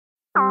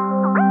It's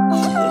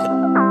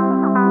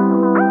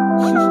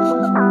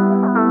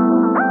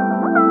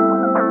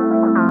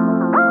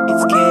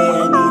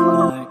Kenny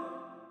Hart.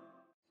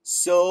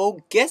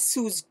 So, guess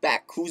who's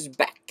back? Who's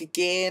back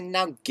again?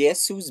 Now,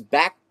 guess who's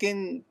back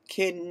and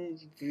can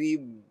we.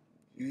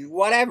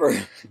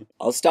 Whatever.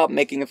 I'll stop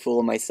making a fool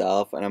of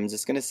myself and I'm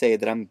just gonna say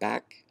that I'm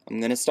back. I'm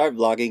gonna start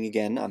vlogging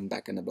again. I'm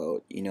back in the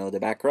boat, you know, the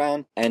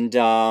background. And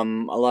a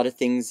lot of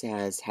things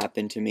has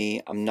happened to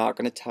me. I'm not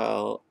gonna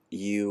tell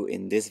you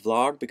in this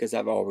vlog because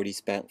I've already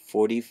spent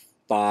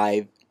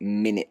 45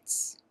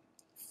 minutes.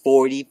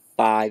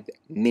 45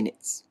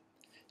 minutes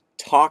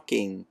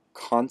talking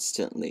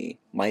constantly,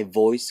 my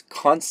voice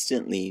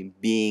constantly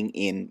being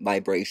in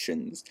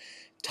vibrations,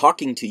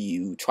 talking to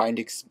you, trying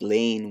to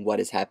explain what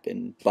has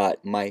happened,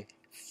 but my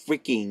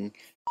freaking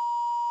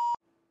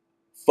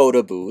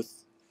photo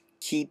booth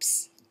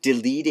keeps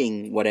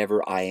deleting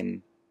whatever I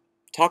am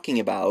talking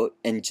about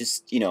and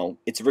just, you know,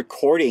 it's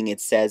recording, it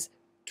says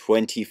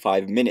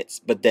 25 minutes,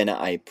 but then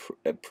I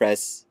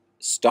press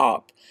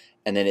stop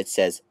and then it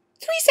says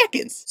 3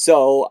 seconds.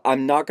 So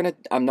I'm not gonna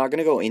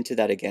go into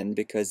that again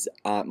because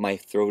my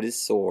throat is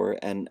sore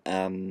and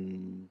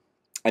I'm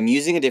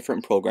using a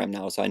different program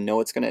now, so I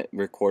know it's gonna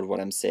record what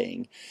I'm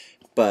saying,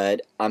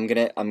 but I'm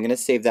gonna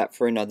save that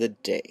for another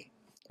day.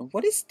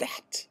 What is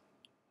that?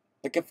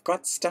 Like I've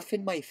got stuff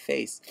in my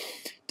face.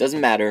 Doesn't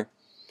matter.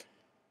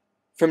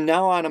 From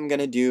now on, I'm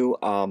gonna do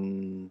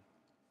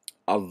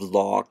a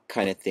vlog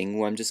kind of thing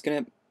where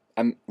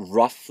I'm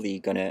roughly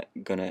gonna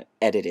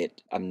edit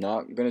it. I'm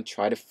not gonna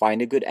try to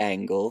find a good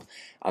angle.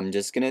 I'm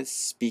just gonna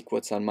speak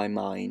what's on my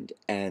mind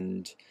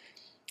and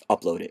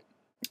upload it.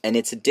 And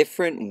it's a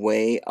different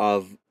way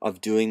of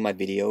doing my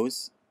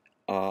videos.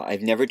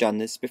 I've never done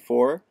this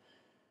before,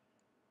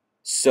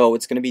 so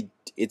it's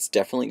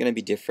definitely gonna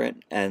be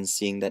different. And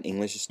seeing that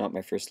English is not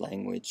my first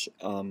language,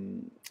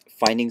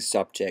 finding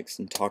subjects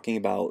and talking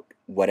about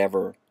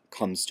whatever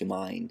comes to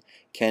mind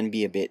can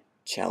be a bit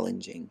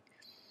challenging.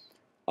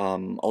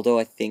 Although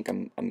I think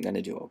I'm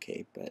gonna do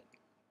okay, but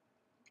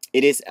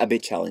it is a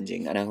bit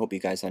challenging, and I hope you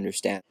guys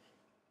understand.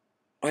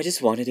 I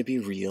just wanted to be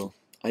real.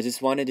 I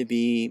just wanted to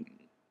be,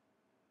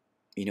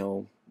 you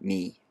know,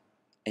 me,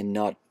 and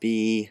not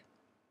be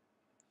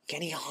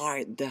Kenny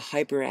Hart, the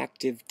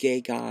hyperactive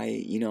gay guy,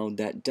 you know,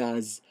 that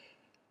does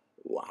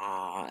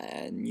wow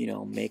and you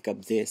know make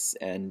up this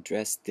and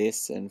dress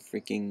this and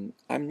freaking.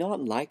 I'm not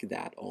like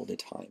that all the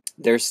time.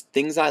 There's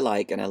things I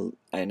like and I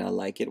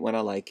like it when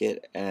I like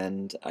it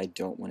and I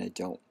don't when I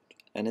don't.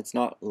 And it's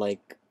not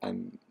like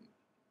I'm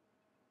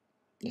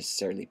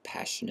necessarily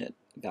passionate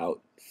about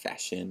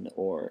fashion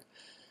or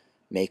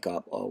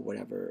makeup or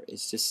whatever.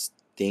 It's just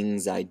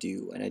things I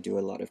do, and I do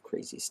a lot of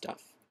crazy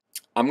stuff.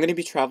 I'm going to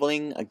be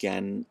traveling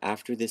again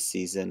after this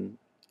season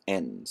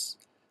ends.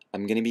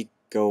 I'm going to be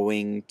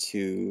going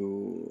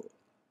to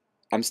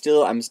I'm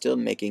still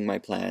making my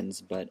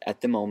plans, but at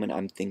the moment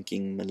I'm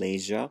thinking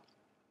Malaysia,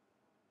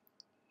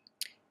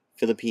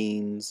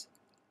 Philippines,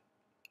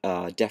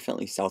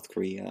 definitely South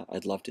Korea.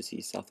 I'd love to see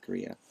South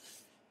Korea.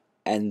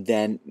 And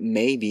then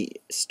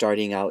maybe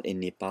starting out in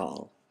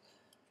Nepal.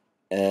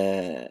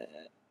 Uh,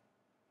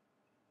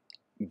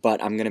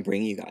 but I'm gonna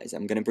bring you guys.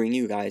 I'm gonna bring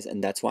you guys,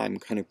 and that's why I'm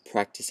kind of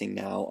practicing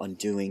now on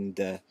doing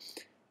the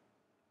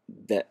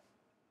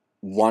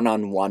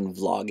one-on-one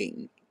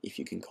vlogging, if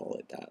you can call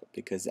it that,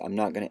 because I'm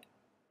not gonna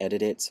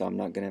edit it, so I'm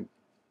not gonna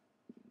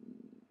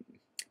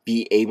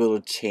be able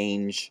to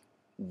change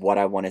what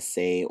I want to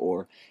say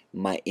or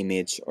my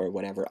image or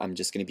whatever. I'm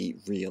just gonna be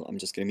real. I'm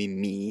just gonna be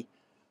me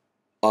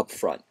up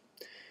front.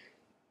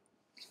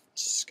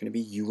 It's just gonna be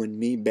you and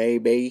me,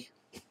 baby.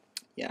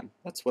 Yeah,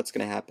 that's what's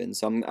gonna happen.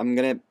 So I'm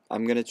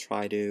gonna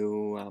try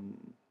to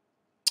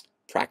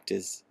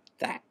practice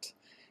that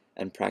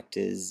and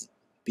practice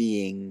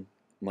being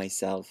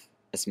myself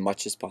as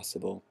much as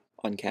possible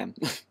on cam.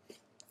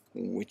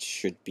 Which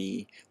should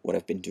be what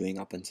I've been doing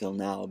up until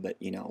now, but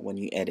you know, when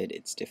you edit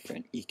it's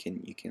different. You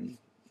can you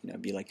know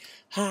be like,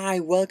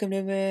 "Hi, welcome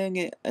to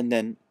me," and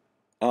then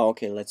oh,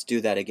 okay, let's do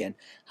that again.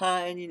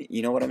 Hi, and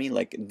you know what I mean?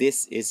 Like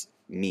this is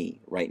me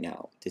right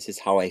now. This is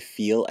how I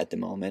feel at the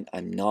moment.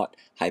 I'm not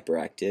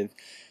hyperactive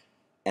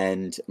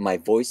and my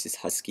voice is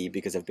husky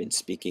because I've been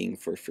speaking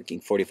for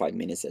freaking 45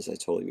 minutes, as I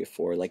told you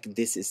before. Like,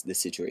 this is the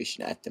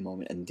situation at the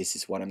moment, and this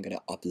is what I'm gonna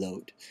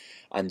upload.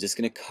 I'm just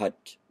gonna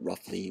cut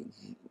roughly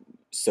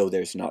so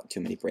there's not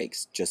too many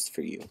breaks just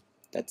for you.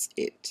 That's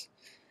it.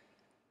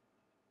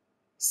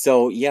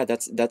 So yeah,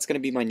 that's gonna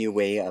be my new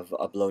way of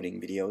uploading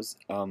videos.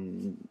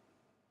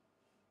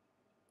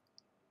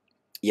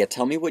 Yeah,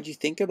 tell me what you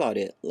think about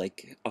it.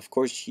 Like, of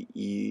course,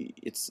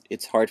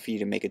 it's hard for you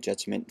to make a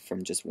judgment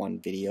from just one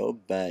video,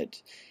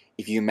 but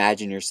if you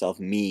imagine yourself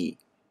me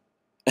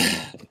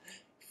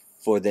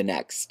for the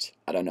next,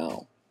 I don't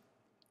know,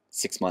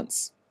 6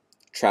 months,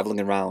 traveling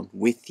around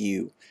with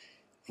you,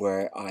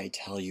 where I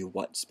tell you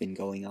what's been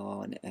going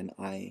on, and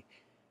I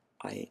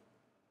I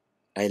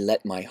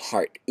let my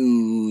heart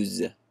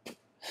ooze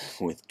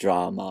with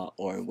drama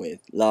or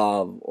with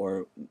love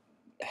or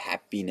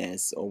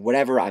happiness or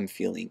whatever I'm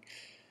feeling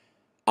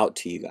out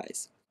to you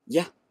guys.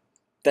 Yeah,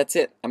 that's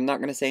it. I'm not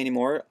gonna say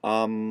anymore.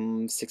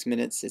 6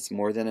 minutes is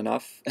more than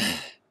enough.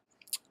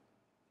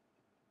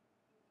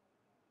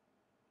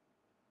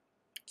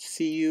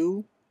 See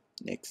you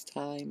next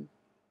time.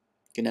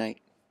 Good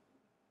night.